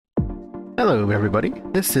Hello everybody,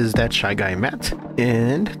 this is That Shy Guy Matt,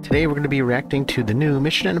 and today we're going to be reacting to the new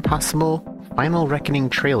Mission Impossible Final Reckoning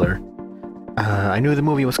trailer. I knew the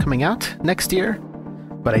movie was coming out next year,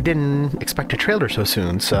 but I didn't expect a trailer so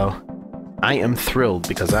soon, so I am thrilled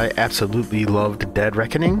because I absolutely loved Dead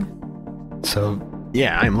Reckoning. So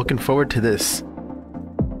yeah, I'm looking forward to this.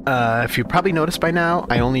 If you probably noticed by now,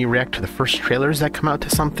 I only react to the first trailers that come out to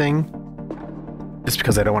something, just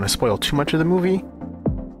because I don't want to spoil too much of the movie.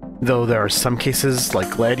 Though there are some cases,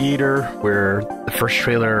 like Gladiator, where the first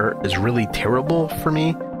trailer is really terrible for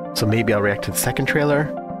me, so maybe I'll react to the second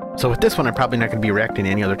trailer. So with this one, I'm probably not going to be reacting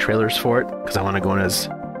to any other trailers for it, because I want to go in as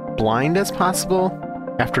blind as possible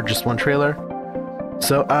after just one trailer.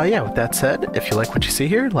 So yeah, with that said, if you like what you see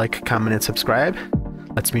here, like, comment, and subscribe.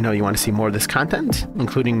 Lets me know you want to see more of this content,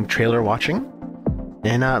 including trailer watching.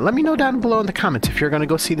 And let me know down below in the comments if you're going to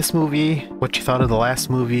go see this movie, what you thought of the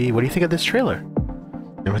last movie, what do you think of this trailer?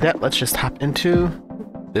 And with that, let's just hop into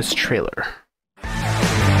this trailer.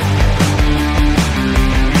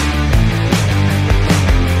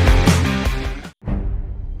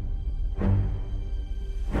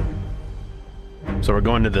 So we're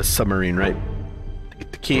going to the submarine, right? To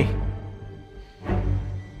get the key.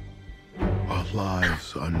 Our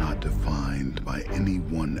lives are not defined by any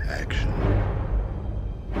one action.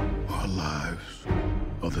 Our lives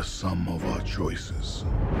are the sum of our choices.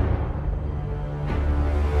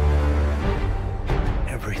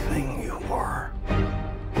 Everything you are,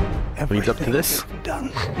 Leads up to everything this? you've done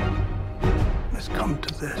has come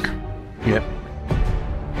to this. Yep.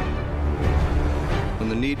 When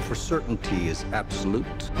the need for certainty is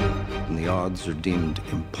absolute and the odds are deemed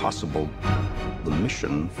impossible, the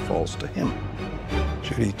mission falls to him.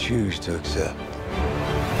 Should he choose to accept?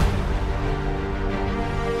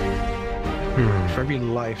 For every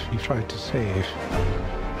life you tried to save,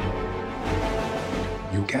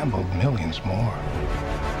 you gambled millions more.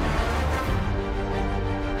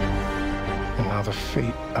 And now the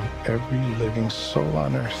fate of every living soul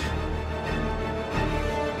on Earth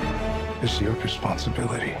is your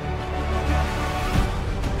responsibility.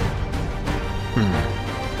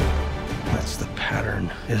 That's the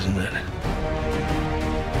pattern, isn't it?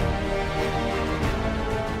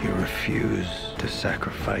 You refuse to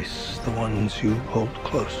sacrifice the ones you hold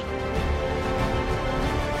close.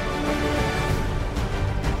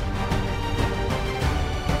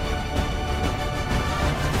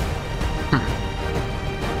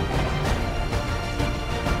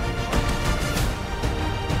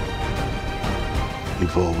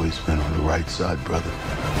 You've always been on the right side, brother.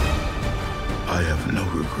 I have no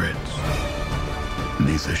regrets.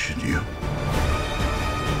 Neither should you.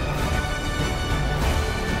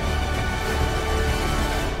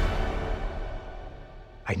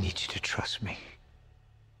 I need you to trust me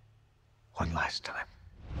one last time.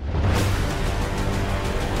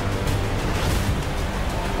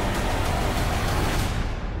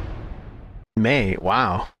 May.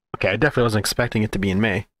 Wow. Okay, I definitely wasn't expecting it to be in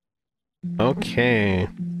May. Okay.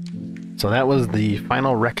 So that was the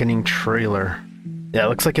Final Reckoning trailer. Yeah, it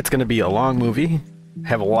looks like it's going to be a long movie.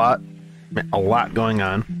 Have a lot going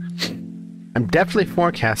on. I'm definitely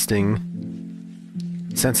forecasting,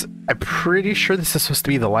 since I'm pretty sure this is supposed to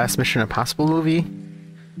be the last Mission Impossible movie,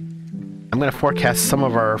 I'm going to forecast some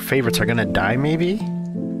of our favorites are going to die, maybe?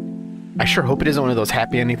 I sure hope it isn't one of those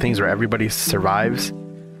happy ending things where everybody survives,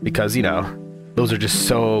 because, you know, those are just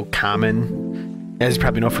so common. As you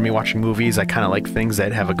probably know from me watching movies, I kind of like things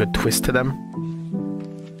that have a good twist to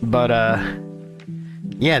them. But,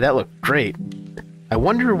 yeah, that looked great. I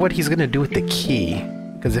wonder what he's going to do with the key,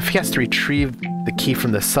 because if he has to retrieve the key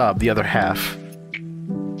from the sub, the other half,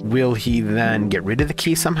 will he then get rid of the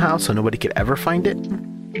key somehow so nobody could ever find it?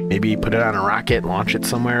 Maybe put it on a rocket, launch it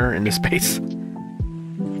somewhere into space?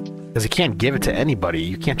 Because he can't give it to anybody.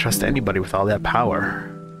 You can't trust anybody with all that power.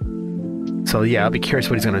 So yeah, I'll be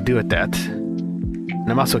curious what he's going to do with that. And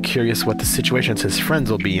I'm also curious what the situations his friends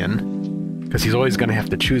will be in, because he's always going to have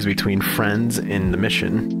to choose between friends in the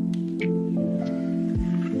mission.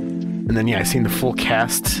 And then yeah, I've seen the full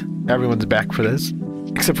cast. Everyone's back for this,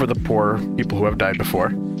 except for the poor people who have died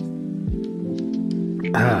before.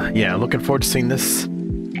 Yeah, looking forward to seeing this.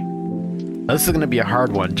 This is going to be a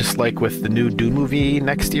hard one, just like with the new Dune movie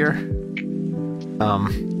next year.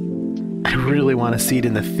 I really want to see it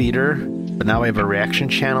in the theater, but now I have a reaction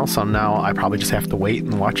channel, so now I probably just have to wait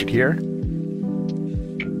and watch it here.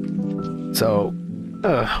 So,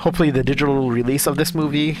 hopefully the digital release of this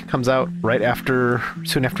movie comes out right after,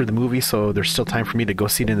 soon after the movie, so there's still time for me to go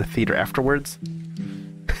see it in the theater afterwards.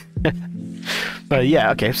 But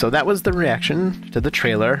yeah, okay, so that was the reaction to the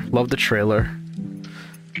trailer. Love the trailer.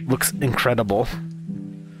 Looks incredible.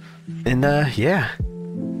 And yeah,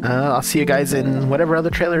 I'll see you guys in whatever other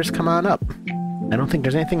trailers come on up. I don't think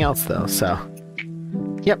there's anything else though, so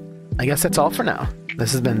yep, I guess that's all for now.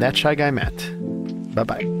 This has been That Shy Guy Matt.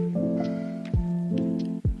 Bye-bye.